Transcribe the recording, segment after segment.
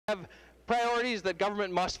have priorities that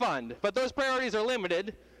government must fund, but those priorities are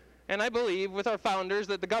limited, and I believe with our founders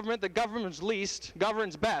that the government that governs least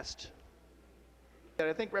governs best.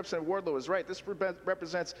 I think Representative Wardlow is right. This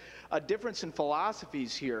represents a difference in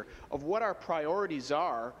philosophies here of what our priorities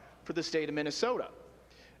are for the state of Minnesota.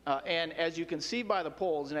 And as you can see by the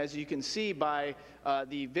polls, and as you can see by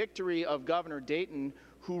the victory of Governor Dayton,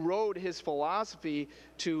 who rode his philosophy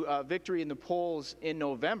to victory in the polls in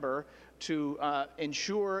November to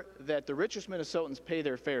ensure that the richest Minnesotans pay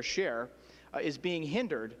their fair share, is being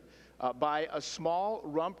hindered by a small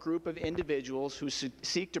rump group of individuals who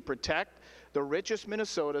seek to protect the richest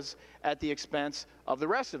Minnesotans at the expense of the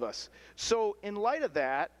rest of us. So in light of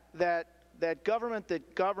that government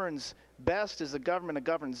that governs best is the government that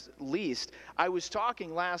governs least, I was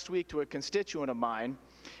talking last week to a constituent of mine,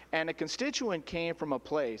 and a constituent came from a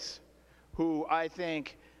place who I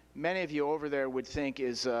think many of you over there would think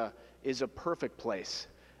is a perfect place.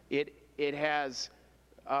 It has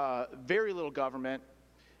very little government.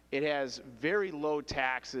 It has very low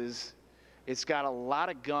taxes. It's got a lot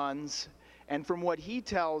of guns. And from what he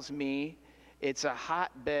tells me, it's a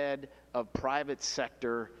hotbed of private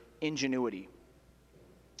sector ingenuity.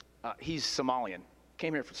 He's Somalian,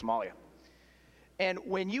 came here from Somalia. And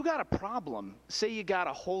when you got a problem, say you got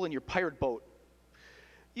a hole in your pirate boat,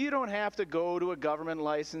 you don't have to go to a government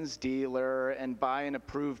licensed dealer and buy an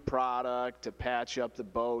approved product to patch up the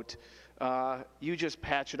boat. You just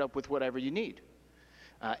patch it up with whatever you need.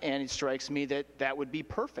 And it strikes me that that would be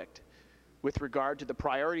perfect with regard to the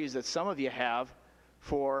priorities that some of you have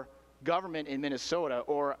for government in Minnesota,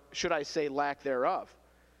 or should I say lack thereof.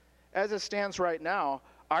 As it stands right now,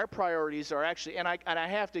 our priorities are actually, and I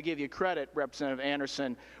have to give you credit, Representative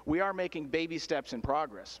Anderson, we are making baby steps in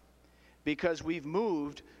progress, because we've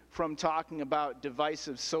moved from talking about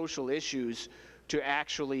divisive social issues to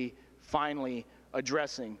actually finally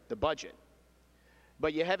addressing the budget.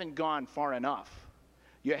 But you haven't gone far enough.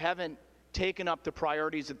 You haven't taken up the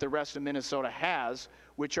priorities that the rest of Minnesota has,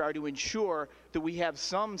 which are to ensure that we have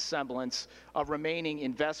some semblance of remaining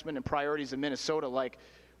investment and priorities in Minnesota, like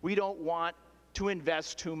we don't want to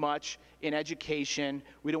invest too much in education,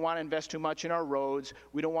 we don't want to invest too much in our roads,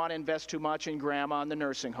 we don't want to invest too much in grandma in the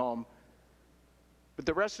nursing home. But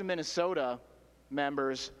the rest of Minnesota,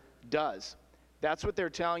 members, does. That's what they're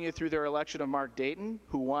telling you through their election of Mark Dayton,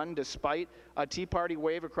 who won despite a Tea Party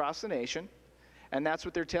wave across the nation. And that's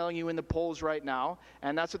what they're telling you in the polls right now.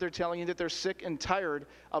 And that's what they're telling you, that they're sick and tired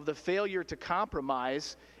of the failure to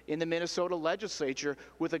compromise in the Minnesota legislature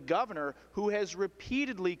with a governor who has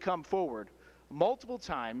repeatedly come forward multiple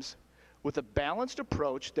times with a balanced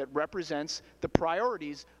approach that represents the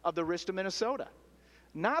priorities of the rest of Minnesota.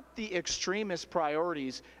 Not the extremist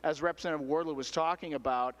priorities, as Representative Wardlow was talking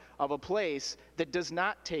about, of a place that does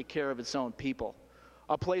not take care of its own people.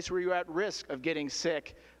 A place where you're at risk of getting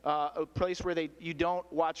sick, a place where you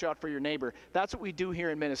don't watch out for your neighbor. That's what we do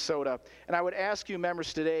here in Minnesota. And I would ask you,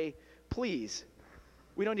 members, today, please,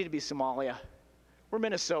 we don't need to be Somalia. We're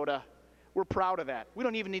Minnesota. We're proud of that. We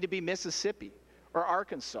don't even need to be Mississippi or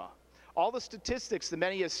Arkansas. All the statistics that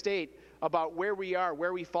many of us state about where we are,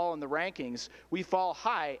 where we fall in the rankings, we fall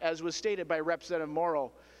high, as was stated by Representative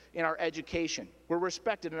Morrow, in our education. We're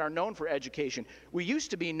respected and are known for education. We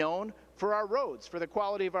used to be known for our roads, for the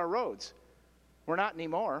quality of our roads. We're not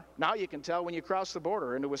anymore. Now you can tell when you cross the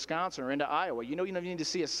border into Wisconsin or into Iowa. You don't need to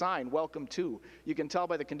see a sign, welcome to. You can tell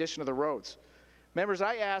by the condition of the roads. Members,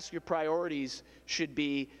 I ask your priorities should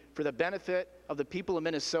be for the benefit of the people of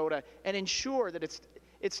Minnesota, and ensure that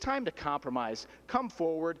it's time to compromise. Come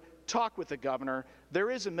forward, talk with the governor.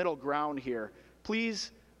 There is a middle ground here.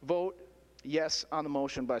 Please vote yes on the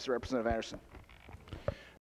motion by Representative Anderson.